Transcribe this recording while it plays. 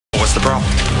What's the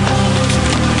problem?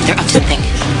 They're up to something.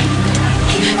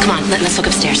 Come on, let's look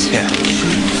upstairs. Yeah.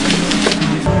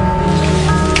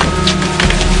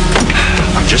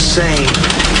 I'm just saying,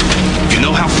 you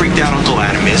know how freaked out Uncle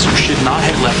Adam is. You should not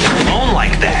have left him alone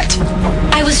like that.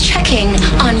 I was checking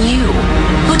on you.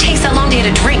 Who takes that long to get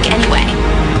a drink anyway?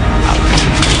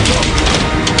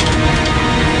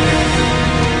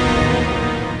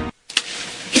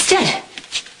 It's dead.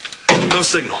 No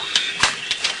signal.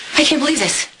 I can't believe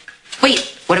this. Wait,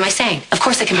 what am I saying? Of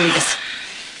course I can believe this.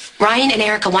 Ryan and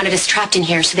Erica wanted us trapped in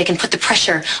here so they can put the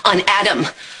pressure on Adam.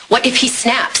 What if he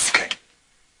snaps? Okay.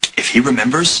 If he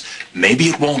remembers, maybe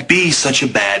it won't be such a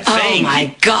bad thing. Oh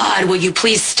my God, will you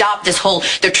please stop this whole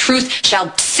 "the truth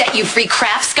shall set you free"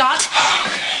 crap, Scott?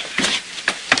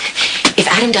 If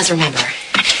Adam does remember,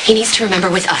 he needs to remember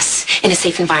with us in a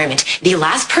safe environment. The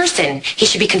last person he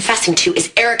should be confessing to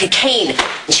is Erica Kane,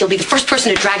 and she'll be the first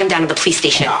person to drag him down to the police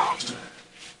station. No.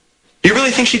 You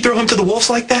really think she'd throw him to the wolves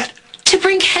like that? To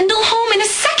bring Kendall home in a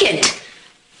second.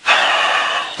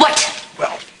 What?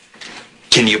 Well,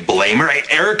 can you blame her?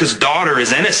 Erica's daughter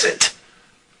is innocent.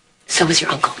 So was your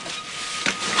uncle.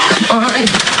 Come on.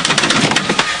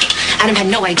 Adam had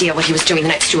no idea what he was doing the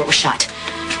night Stuart was shot.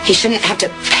 He shouldn't have to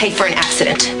pay for an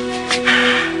accident.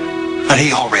 But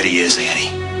he already is,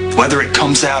 Annie. Whether it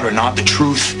comes out or not, the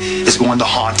truth is going to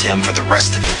haunt him for the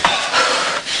rest of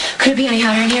it. Could it be any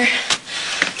hotter in here?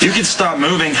 You can stop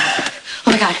moving. Oh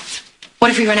my God.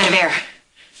 What if we run out of air?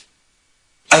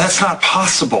 That's not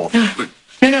possible. No, but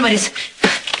it's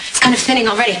kind of thinning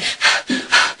already.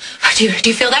 Do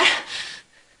you feel that?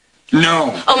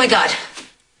 No. Oh my God.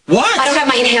 What? I don't have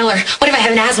my inhaler. What if I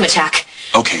have an asthma attack?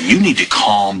 Okay, you need to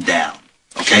calm down.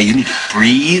 Okay, you need to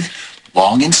breathe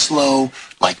long and slow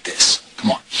like this.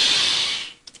 Come on.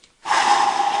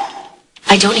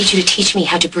 I don't need you to teach me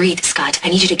how to breathe, Scott. I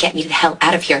need you to get me the hell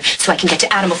out of here so I can get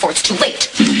to Adam before it's too late.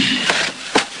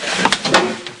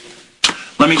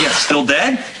 Let me guess, still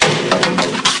dead?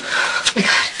 Oh my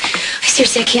God.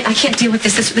 Seriously, I can't deal with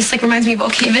this. This like reminds me of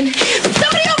Oakhaven.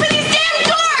 Somebody open these damn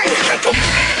doors!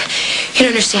 You don't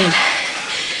understand.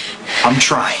 I'm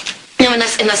trying. No,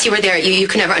 unless you were there, you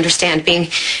could never understand being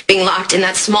locked in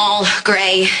that small,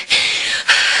 gray,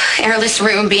 airless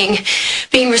room, being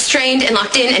restrained and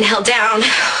locked in and held down.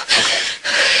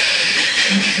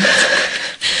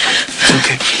 It's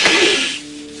okay.